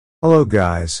Hello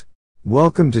guys,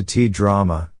 welcome to Thai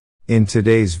Drama. In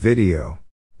today's video,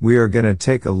 we are gonna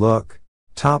take a look,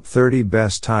 top 30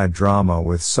 best Thai drama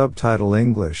with subtitle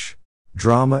English.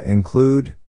 Drama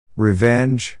include,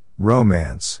 revenge,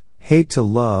 romance, hate to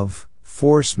love,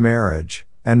 forced marriage,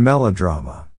 and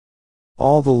melodrama.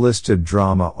 All the listed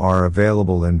drama are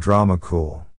available in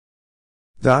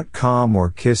dramacool.com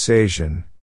or Kiss Asian.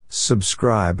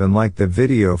 Subscribe and like the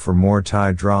video for more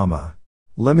Thai drama.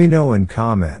 Let me know in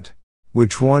comment,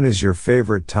 which one is your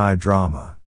favorite Thai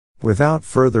drama. Without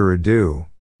further ado,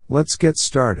 let's get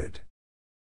started.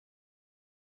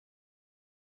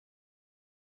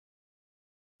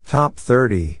 Top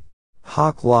 30.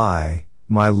 Hak Lai,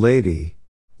 My Lady.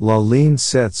 Lalene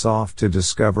sets off to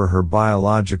discover her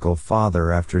biological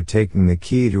father after taking the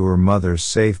key to her mother's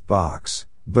safe box,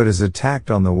 but is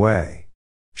attacked on the way.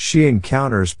 She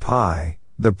encounters Pai,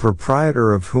 the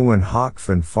proprietor of Huan Hoc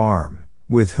Farm,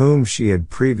 with whom she had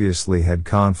previously had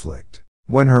conflict.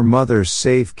 When her mother's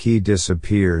safe key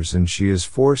disappears and she is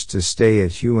forced to stay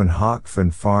at Huan Hoc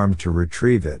Farm to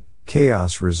retrieve it,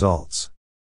 chaos results.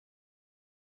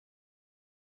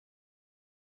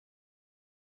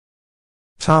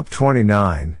 Top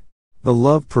 29. The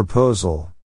Love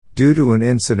Proposal. Due to an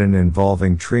incident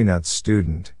involving Trinut's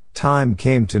student, Time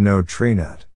came to know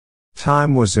Trinut.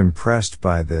 Time was impressed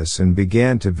by this and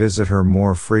began to visit her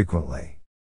more frequently.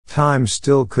 Time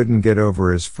still couldn't get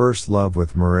over his first love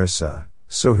with Marissa,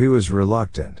 so he was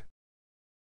reluctant.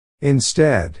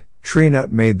 Instead,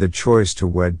 Trinut made the choice to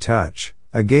wed Touch,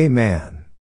 a gay man.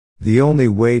 The only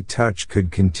way Touch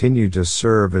could continue to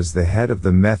serve as the head of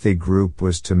the Methi group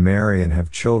was to marry and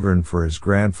have children for his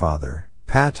grandfather,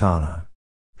 Patana.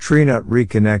 Trinut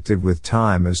reconnected with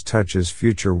Time as Touch's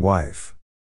future wife.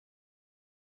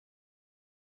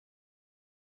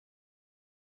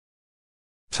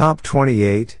 Top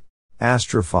 28.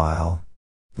 Astrophile.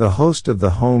 The host of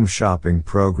the home shopping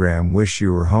program Wish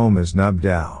You Were Home is Nub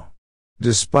Dao.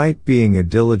 Despite being a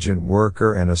diligent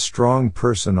worker and a strong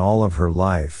person all of her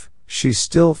life, she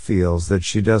still feels that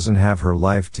she doesn't have her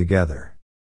life together.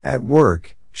 At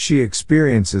work, she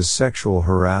experiences sexual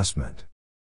harassment.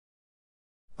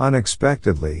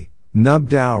 Unexpectedly, Nub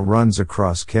Dao runs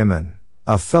across Kimin,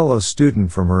 a fellow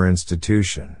student from her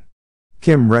institution.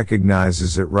 Kim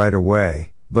recognizes it right away,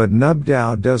 but Nub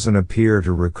Dao doesn't appear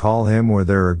to recall him or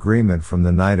their agreement from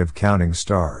the night of counting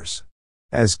stars.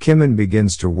 As Kimin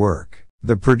begins to work,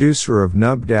 the producer of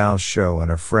Nub Dao's show and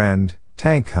a friend,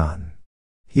 Tankhan.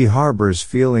 He harbors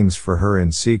feelings for her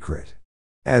in secret.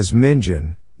 As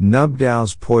Minjin, Nub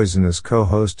Dao's poisonous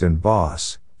co-host and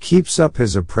boss, keeps up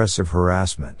his oppressive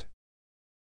harassment.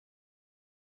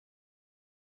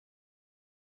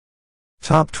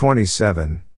 Top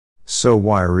 27. So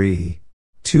Wairi.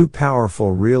 Two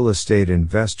powerful real estate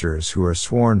investors who are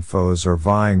sworn foes are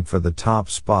vying for the top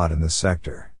spot in the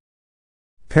sector.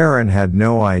 Perrin had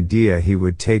no idea he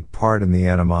would take part in the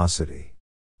animosity.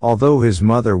 Although his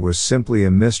mother was simply a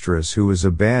mistress who was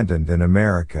abandoned in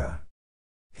America.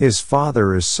 His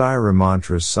father is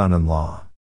Siramantra's son-in-law.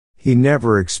 He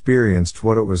never experienced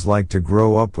what it was like to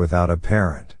grow up without a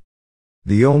parent.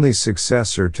 The only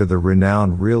successor to the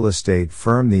renowned real estate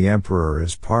firm the Emperor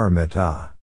is Paramita.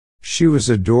 She was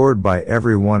adored by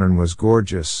everyone and was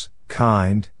gorgeous,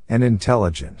 kind, and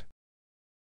intelligent.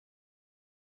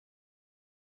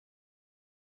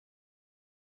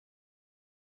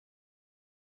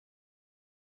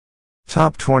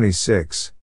 Top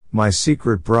 26. My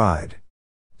Secret Bride.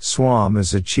 Swam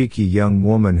is a cheeky young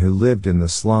woman who lived in the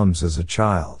slums as a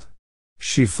child.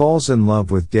 She falls in love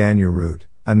with Danurut,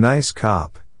 a nice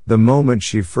cop, the moment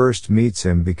she first meets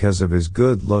him because of his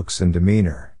good looks and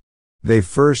demeanor. They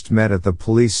first met at the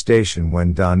police station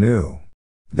when Danu.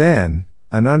 Then,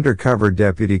 an undercover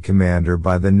deputy commander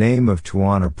by the name of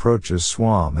Tuan approaches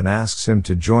Swam and asks him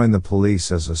to join the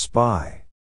police as a spy.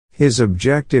 His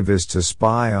objective is to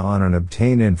spy on and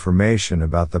obtain information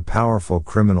about the powerful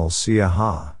criminal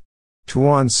Siaha.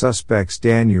 Tuan suspects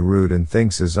Danurut and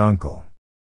thinks his uncle.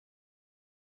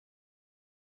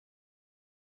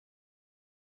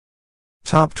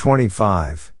 Top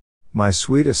 25. My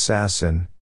Sweet Assassin.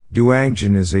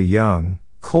 Duangjin is a young,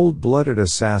 cold-blooded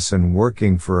assassin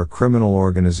working for a criminal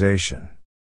organization.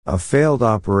 A failed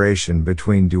operation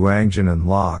between Duangjin and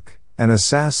Locke, an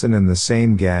assassin in the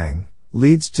same gang,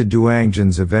 leads to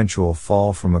Duangjin's eventual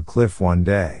fall from a cliff one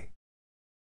day.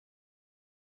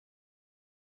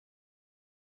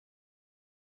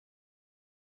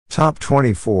 Top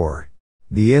 24.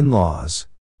 The In-Laws.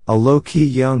 A low-key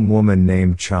young woman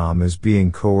named Cham is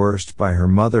being coerced by her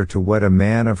mother to wed a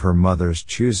man of her mother's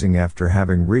choosing after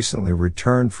having recently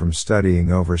returned from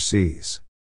studying overseas.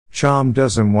 Chom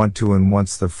doesn't want to and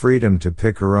wants the freedom to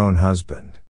pick her own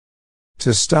husband.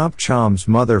 To stop Chom's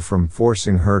mother from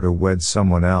forcing her to wed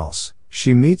someone else,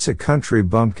 she meets a country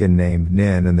bumpkin named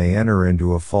Nin and they enter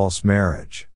into a false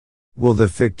marriage. Will the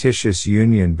fictitious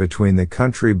union between the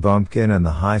country bumpkin and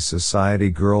the high society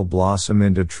girl blossom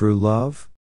into true love?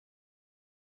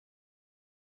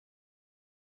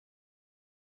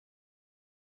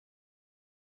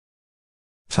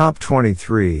 Top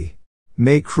 23.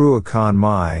 May Kruakan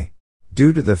Mai.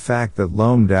 Due to the fact that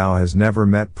Lom Dao has never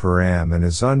met Param and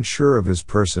is unsure of his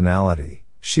personality,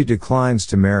 she declines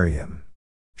to marry him.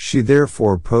 She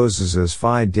therefore poses as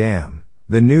Phi Dam,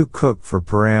 the new cook for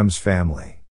Param's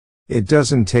family. It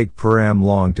doesn't take Param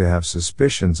long to have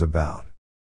suspicions about.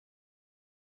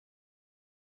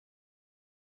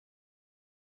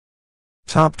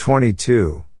 Top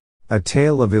 22. A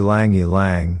Tale of Ilang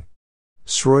Ilang.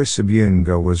 Sroy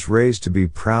Sabyunga was raised to be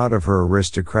proud of her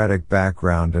aristocratic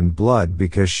background and blood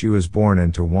because she was born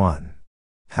into one.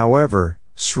 However,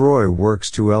 Sroy works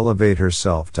to elevate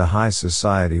herself to high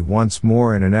society once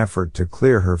more in an effort to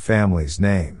clear her family's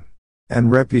name and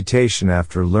reputation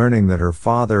after learning that her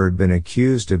father had been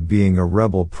accused of being a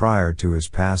rebel prior to his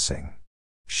passing.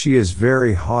 She is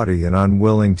very haughty and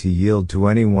unwilling to yield to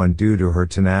anyone due to her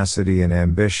tenacity and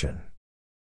ambition.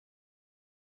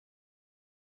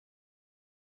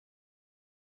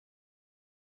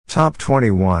 Top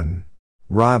 21.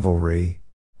 Rivalry.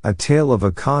 A tale of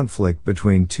a conflict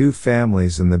between two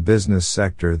families in the business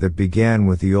sector that began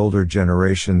with the older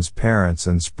generation's parents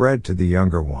and spread to the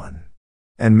younger one.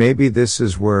 And maybe this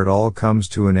is where it all comes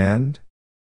to an end?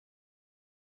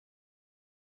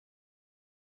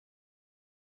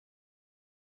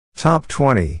 Top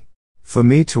 20.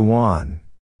 Phumi Tawan.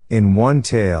 In one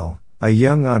tale, a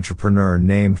young entrepreneur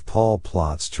named Paul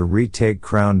plots to retake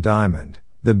Crown Diamond,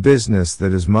 the business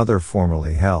that his mother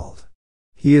formerly held.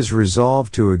 He is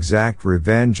resolved to exact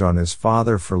revenge on his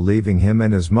father for leaving him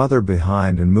and his mother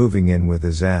behind and moving in with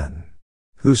his N,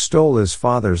 who stole his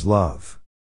father's love.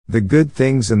 The good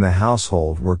things in the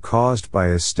household were caused by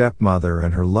his stepmother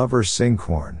and her lover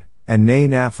Sinkhorn, and Nay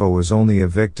Nafa was only a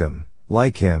victim,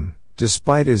 like him,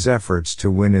 despite his efforts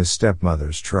to win his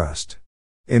stepmother's trust,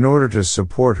 in order to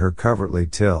support her covertly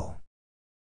till.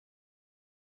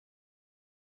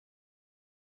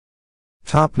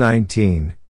 Top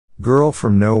 19. Girl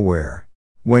from Nowhere.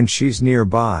 When she's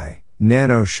nearby,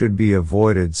 Nano should be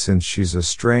avoided since she's a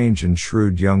strange and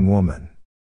shrewd young woman.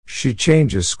 She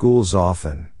changes schools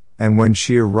often, and when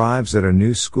she arrives at a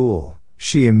new school,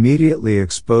 she immediately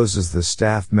exposes the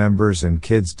staff members and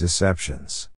kids'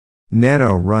 deceptions.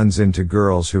 Nano runs into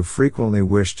girls who frequently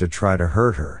wish to try to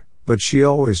hurt her, but she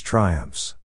always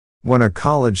triumphs. When a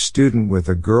college student with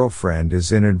a girlfriend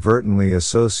is inadvertently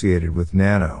associated with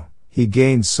Nano, he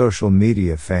gains social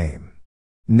media fame.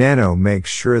 Nano makes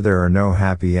sure there are no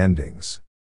happy endings.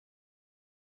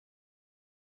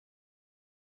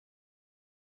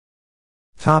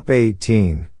 Top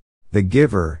 18. The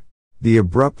Giver. The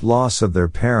abrupt loss of their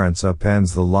parents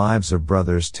upends the lives of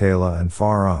brothers Taylor and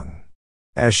Farung.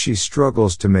 As she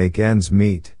struggles to make ends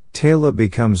meet, Taylor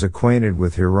becomes acquainted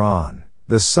with Hiran,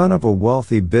 the son of a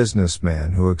wealthy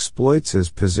businessman who exploits his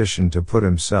position to put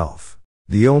himself.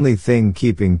 The only thing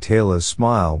keeping Taylor's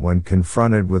smile when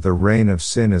confronted with a reign of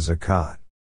sin is Akkad.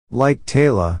 Like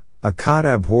Taylor, Akkad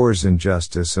abhors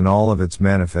injustice in all of its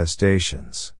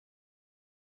manifestations.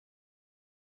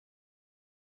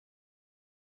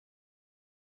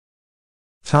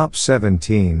 Top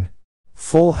 17.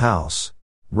 Full House.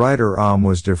 Writer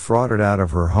was defrauded out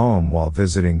of her home while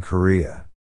visiting Korea.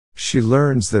 She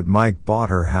learns that Mike bought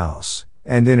her house,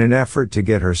 and in an effort to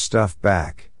get her stuff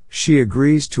back, she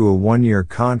agrees to a one-year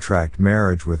contract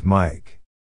marriage with Mike.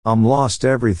 Lost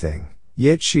everything,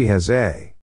 yet she has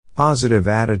a positive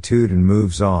attitude and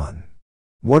moves on.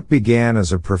 What began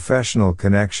as a professional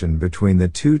connection between the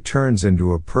two turns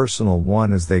into a personal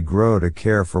one as they grow to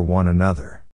care for one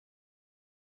another.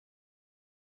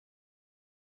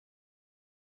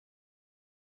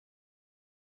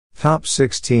 Top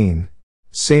 16.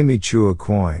 Sami Chua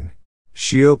Coin.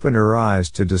 She opened her eyes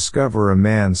to discover a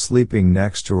man sleeping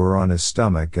next to her on his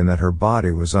stomach and that her body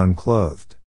was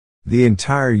unclothed. The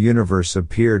entire universe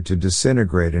appeared to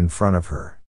disintegrate in front of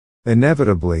her.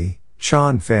 Inevitably,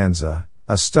 Chan Fanza,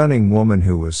 a stunning woman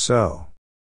who was so.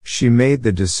 She made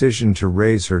the decision to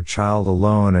raise her child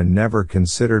alone and never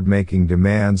considered making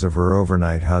demands of her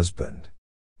overnight husband.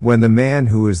 When the man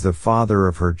who is the father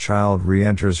of her child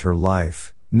re-enters her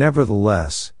life,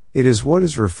 nevertheless, it is what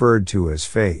is referred to as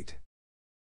fate.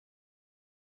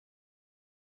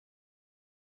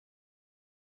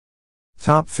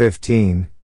 Top 15.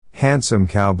 Handsome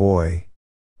Cowboy.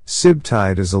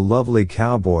 Sibtide is a lovely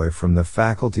cowboy from the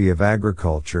Faculty of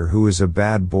Agriculture who is a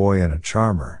bad boy and a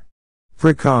charmer.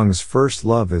 Prikong's first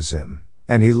love is him,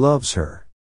 and he loves her.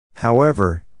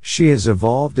 However, she has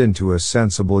evolved into a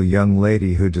sensible young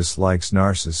lady who dislikes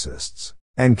narcissists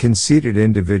and conceited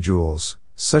individuals,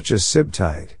 such as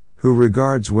Sibtide, who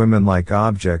regards women like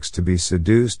objects to be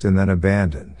seduced and then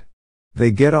abandoned.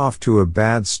 They get off to a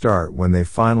bad start when they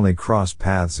finally cross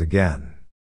paths again.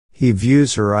 He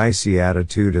views her icy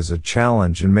attitude as a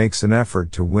challenge and makes an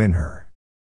effort to win her.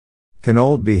 Can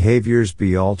old behaviors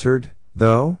be altered,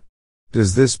 though?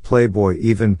 Does this playboy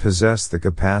even possess the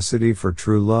capacity for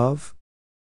true love?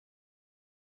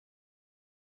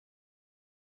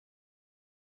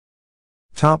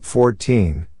 Top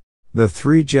 14. The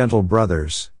Three Gentle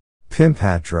Brothers.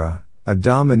 Pimpatra, a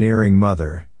domineering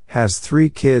mother, has 3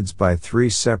 kids by 3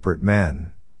 separate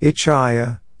men,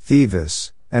 Ichaya,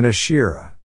 Thevis, and Ashira.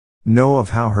 Know of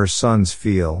how her sons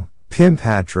feel.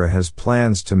 Pimpatra has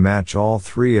plans to match all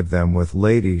 3 of them with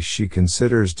ladies she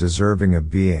considers deserving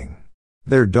of being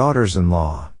their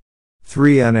daughters-in-law.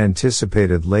 3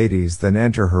 unanticipated ladies then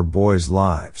enter her boys'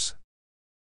 lives.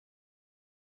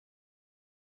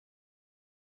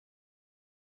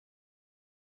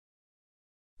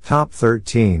 Top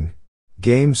 13.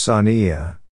 Game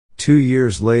Sania. 2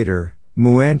 years later,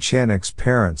 Muan Chanak's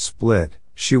parents split.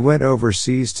 She went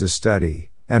overseas to study,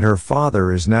 and her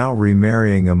father is now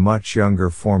remarrying a much younger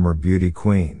former beauty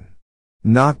queen.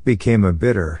 Nok became a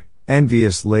bitter,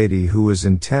 envious lady who was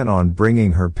intent on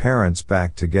bringing her parents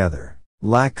back together.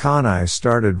 Lakorn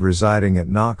started residing at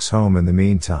Nok's home in the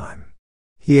meantime.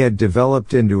 He had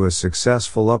developed into a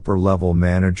successful upper-level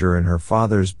manager in her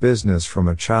father's business from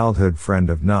a childhood friend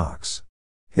of Nok's.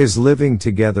 His living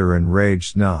together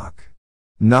enraged Nok.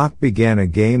 Nok began a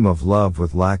game of love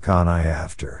with Lakorn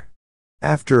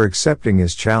after accepting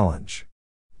his challenge.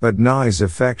 But Nai's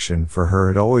affection for her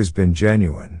had always been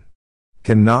genuine.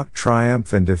 Can Nok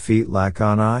triumph and defeat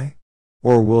Lakorn?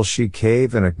 Or will she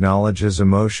cave and acknowledge his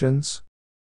emotions?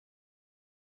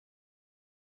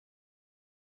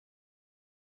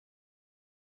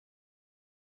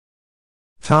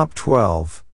 Top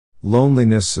 12.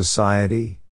 Loneliness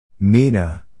Society.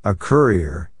 Meena, a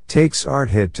courier, takes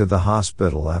Arthit to the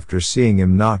hospital after seeing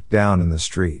him knocked down in the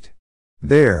street.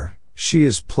 There, she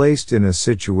is placed in a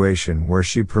situation where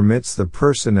she permits the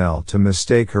personnel to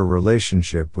mistake her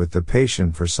relationship with the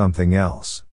patient for something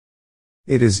else.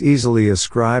 It is easily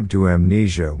ascribed to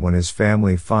amnesia when his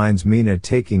family finds Meena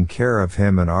taking care of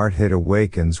him, and Arthit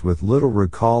awakens with little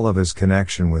recall of his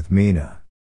connection with Meena.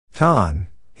 Tan,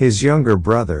 his younger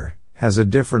brother, has a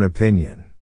different opinion.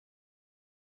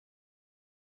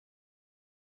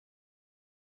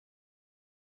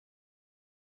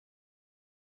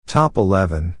 Top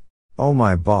 11. Oh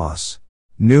My Boss.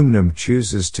 Numnum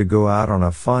chooses to go out on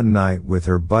a fun night with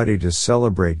her buddy to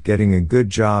celebrate getting a good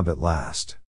job at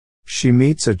last. She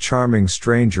meets a charming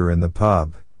stranger in the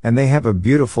pub, and they have a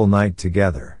beautiful night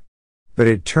together. But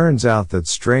it turns out that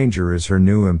stranger is her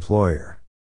new employer.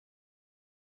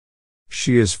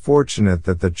 She is fortunate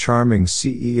that the charming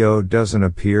CEO doesn't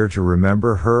appear to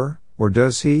remember her, or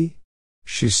does he?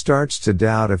 She starts to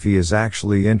doubt if he is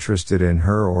actually interested in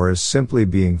her or is simply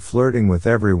being flirting with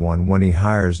everyone when he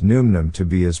hires Numnum to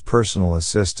be his personal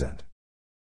assistant.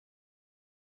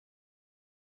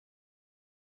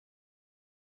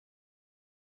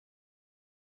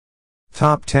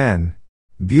 Top 10.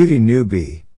 Beauty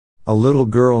Newbie. A little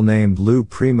girl named Lu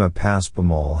Prima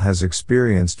Paspamol has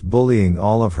experienced bullying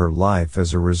all of her life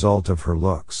as a result of her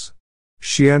looks.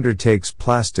 She undertakes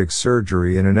plastic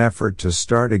surgery in an effort to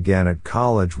start again at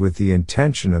college with the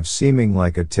intention of seeming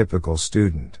like a typical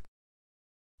student.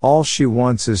 All she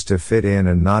wants is to fit in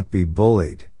and not be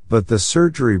bullied, but the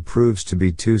surgery proves to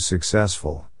be too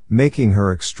successful, making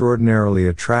her extraordinarily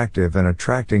attractive and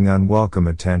attracting unwelcome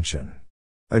attention.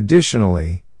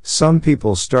 Additionally, some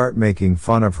people start making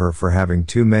fun of her for having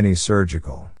too many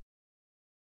surgical.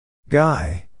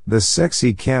 Guy, the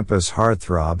sexy campus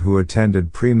heartthrob who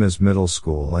attended Prima's middle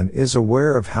school and is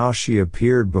aware of how she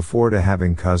appeared before to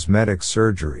having cosmetic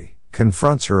surgery,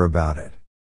 confronts her about it.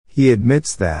 He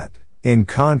admits that, in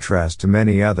contrast to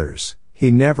many others, he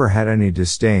never had any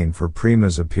disdain for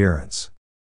Prima's appearance.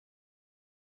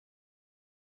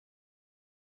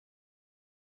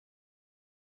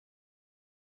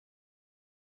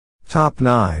 Top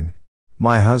 9.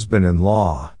 My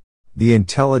Husband-in-Law. The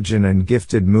intelligent and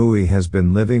gifted Mui has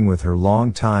been living with her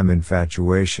long-time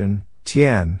infatuation,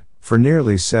 Tian, for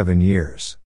nearly 7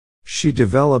 years. She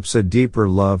develops a deeper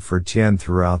love for Tian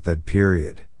throughout that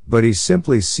period, but he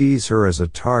simply sees her as a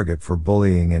target for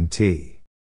bullying and tea.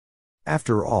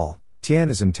 After all, Tian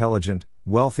is intelligent,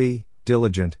 wealthy,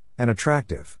 diligent, and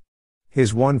attractive.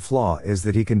 His one flaw is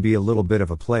that he can be a little bit of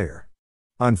a player.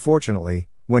 Unfortunately,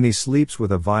 when he sleeps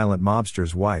with a violent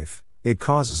mobster's wife, it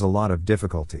causes a lot of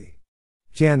difficulty.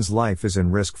 Tian's life is in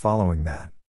risk following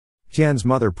that. Tian's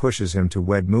mother pushes him to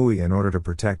wed Mui in order to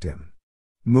protect him.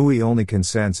 Mui only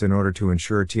consents in order to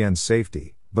ensure Tian's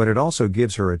safety, but it also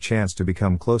gives her a chance to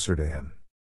become closer to him.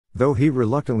 Though he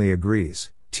reluctantly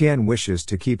agrees, Tian wishes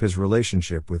to keep his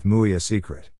relationship with Mui a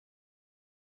secret.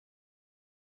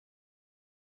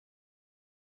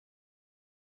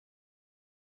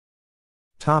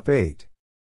 Top 8.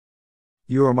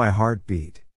 You Are My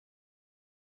Heartbeat.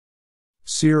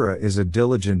 Sira is a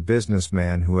diligent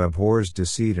businessman who abhors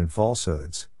deceit and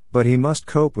falsehoods, but he must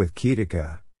cope with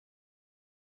Kitika,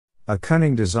 a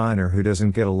cunning designer who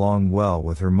doesn't get along well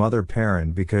with her mother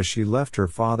Perrin because she left her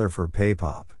father for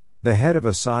Paypop, the head of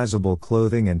a sizable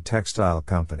clothing and textile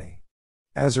company.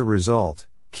 As a result,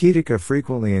 Kitika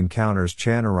frequently encounters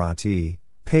Chanarati,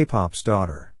 Paypop's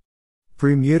daughter.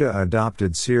 Premuta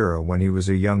adopted Sira when he was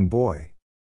a young boy.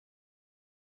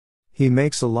 He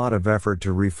makes a lot of effort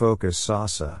to refocus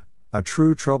Sasa, a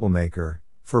true troublemaker,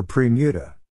 for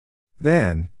Premuta.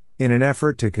 Then, in an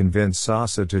effort to convince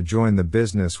Sasa to join the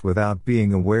business without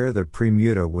being aware that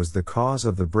Premuta was the cause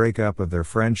of the breakup of their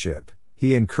friendship,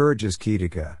 he encourages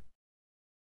Kitika,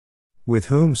 with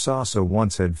whom Sasa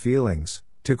once had feelings,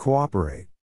 to cooperate.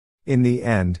 In the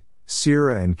end,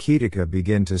 Sira and Kitika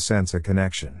begin to sense a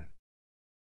connection.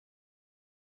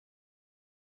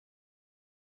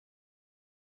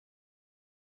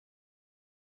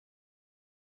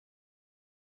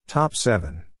 Top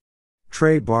 7.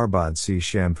 Trey Barbadsi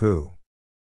Shampoo.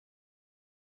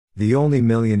 The only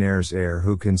millionaire's heir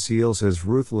who conceals his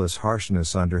ruthless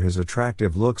harshness under his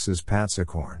attractive looks is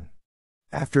Lakorn.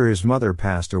 After his mother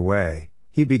passed away,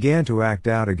 he began to act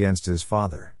out against his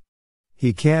father.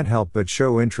 He can't help but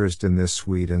show interest in this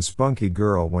sweet and spunky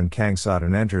girl when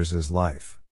Kangsadan enters his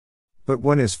life. But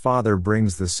when his father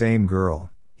brings the same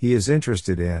girl he is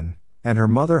interested in, and her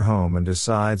mother home and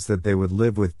decides that they would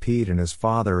live with Pete and his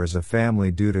father as a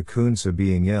family due to Kunsa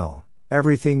being ill,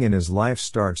 everything in his life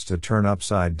starts to turn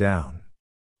upside down.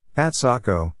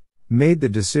 Patsako made the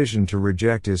decision to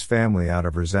reject his family out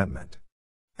of resentment.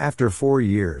 After 4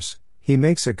 years, he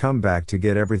makes a comeback to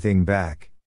get everything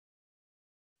back,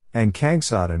 and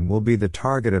Kangsadan will be the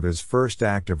target of his first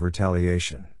act of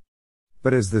retaliation.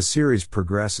 But as the series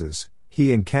progresses,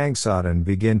 he and Kangsadan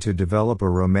begin to develop a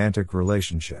romantic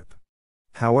relationship.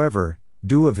 However,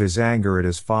 due of his anger at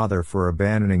his father for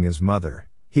abandoning his mother,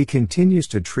 he continues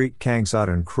to treat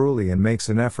Kangsadan cruelly and makes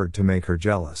an effort to make her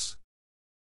jealous.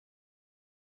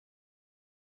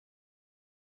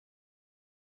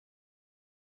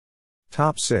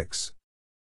 Top 6.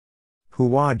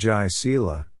 Hua Jai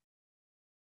Sila.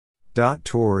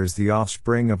 Tor is the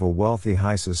offspring of a wealthy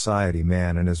high society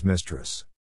man and his mistress.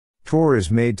 Tor is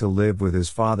made to live with his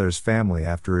father's family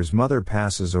after his mother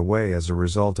passes away as a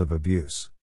result of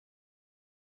abuse.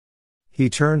 He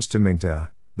turns to Mingta,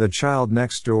 the child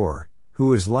next door,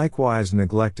 who is likewise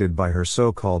neglected by her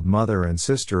so-called mother and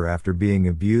sister after being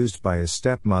abused by his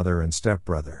stepmother and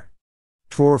stepbrother.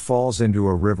 Tor falls into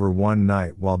a river one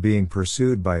night while being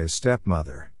pursued by his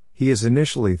stepmother. He is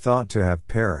initially thought to have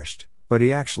perished, but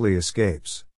he actually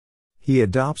escapes. He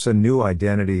adopts a new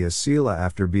identity as Sila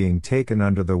after being taken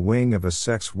under the wing of a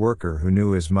sex worker who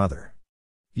knew his mother.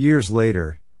 Years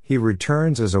later, he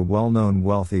returns as a well-known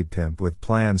wealthy pimp with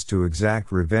plans to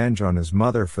exact revenge on his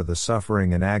mother for the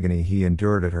suffering and agony he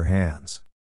endured at her hands.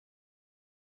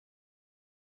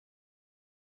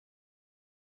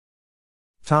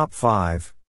 Top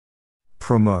 5.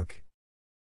 Pramukh.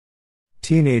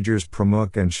 Teenagers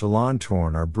Pramukh and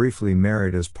Shalantorn are briefly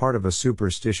married as part of a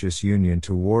superstitious union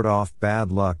to ward off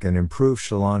bad luck and improve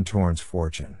Shalantorn's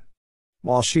fortune.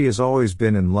 While she has always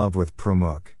been in love with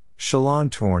Pramukh,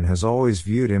 Shalantorn has always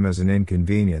viewed him as an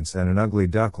inconvenience and an ugly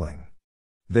duckling.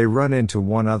 They run into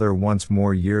one another once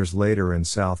more years later in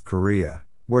South Korea,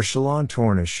 where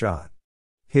Shalantorn is shot.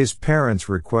 His parents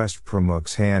request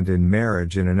Pramukh's hand in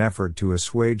marriage in an effort to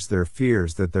assuage their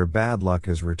fears that their bad luck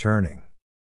is returning.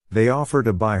 They offer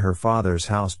to buy her father's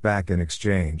house back in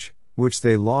exchange, which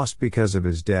they lost because of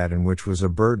his debt and which was a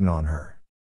burden on her.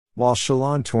 While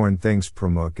Shalantorn thinks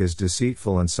Pramukh is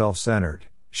deceitful and self-centered,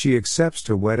 she accepts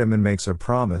to wed him and makes a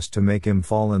promise to make him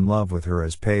fall in love with her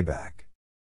as payback.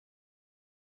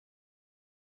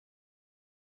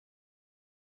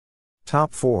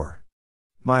 Top 4.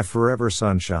 My Forever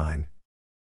Sunshine.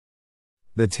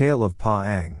 The tale of Pa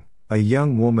Eng, a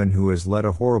young woman who has led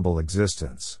a horrible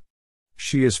existence.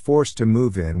 She is forced to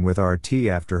move in with RT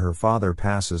after her father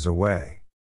passes away.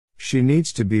 She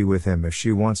needs to be with him if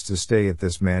she wants to stay at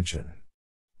this mansion.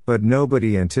 But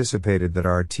nobody anticipated that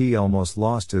RT almost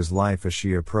lost his life as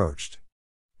she approached.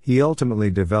 He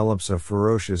ultimately develops a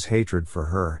ferocious hatred for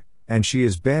her, and she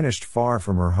is banished far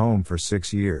from her home for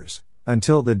 6 years,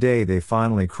 until the day they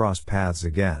finally cross paths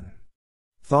again.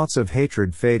 Thoughts of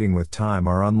hatred fading with time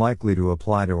are unlikely to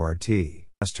apply to RT,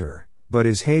 but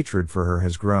his hatred for her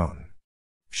has grown.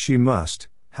 She must,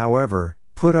 however,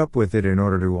 put up with it in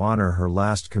order to honor her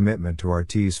last commitment to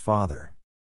RT's father.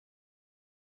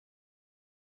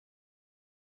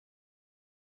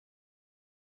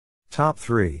 Top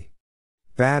 3.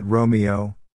 Bad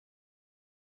Romeo.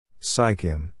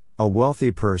 Saikim, a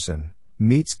wealthy person,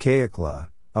 meets Keikla,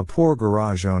 a poor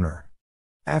garage owner.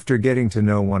 After getting to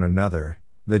know one another,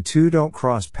 the two don't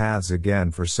cross paths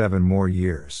again for 7 more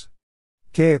years.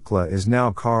 Keikla is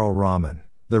now Carl Raman,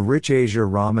 the rich Asia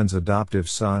Raman's adoptive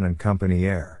son and company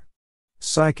heir.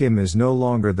 Saikim is no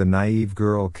longer the naive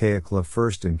girl Keikla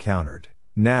first encountered.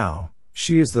 Now,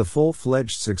 she is the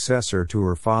full-fledged successor to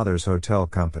her father's hotel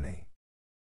company.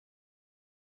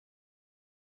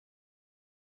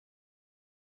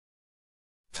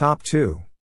 Top 2.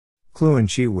 Kluan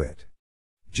Chiwit.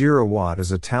 Jirawat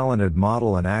is a talented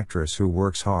model and actress who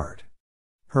works hard.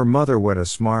 Her mother wed a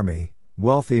smarmy,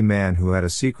 wealthy man who had a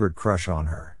secret crush on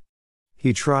her.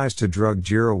 He tries to drug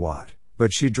Jirawat,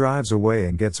 but she drives away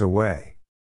and gets away.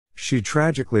 She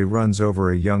tragically runs over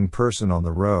a young person on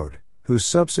the road, who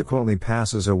subsequently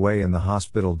passes away in the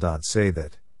hospital. Say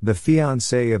that the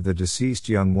fiancé of the deceased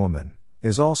young woman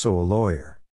is also a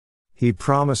lawyer. He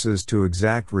promises to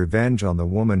exact revenge on the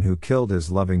woman who killed his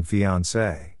loving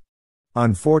fiancé.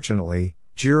 Unfortunately,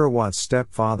 Jirawat's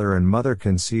stepfather and mother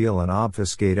conceal and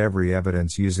obfuscate every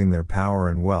evidence using their power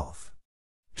and wealth.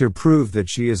 To prove that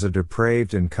she is a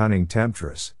depraved and cunning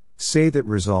temptress, Say that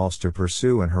resolves to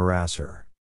pursue and harass her.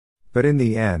 But in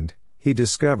the end, he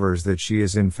discovers that she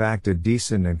is in fact a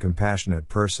decent and compassionate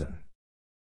person.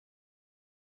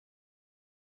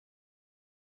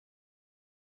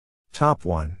 Top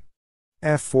 1.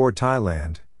 F4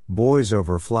 Thailand, Boys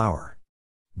Over Flower.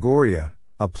 Goria,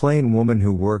 a plain woman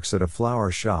who works at a flower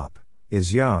shop,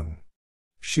 is young.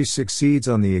 She succeeds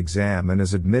on the exam and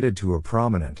is admitted to a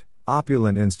prominent,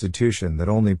 opulent institution that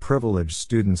only privileged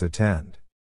students attend.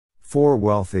 4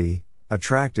 wealthy,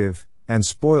 attractive, and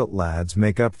spoilt lads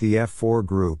make up the F4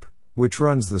 group, which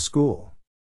runs the school.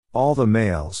 All the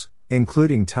males,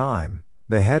 including Time,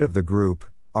 the head of the group,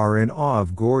 are in awe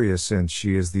of Goria since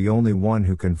she is the only one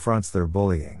who confronts their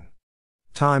bullying.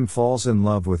 Time falls in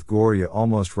love with Goria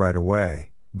almost right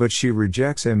away, but she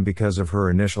rejects him because of her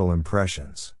initial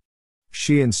impressions.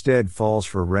 She instead falls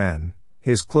for Ren,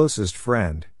 his closest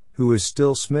friend, who is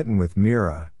still smitten with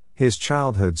Mira, his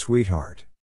childhood sweetheart.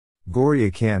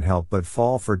 Goria can't help but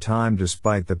fall for Time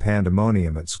despite the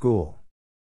pandemonium at school.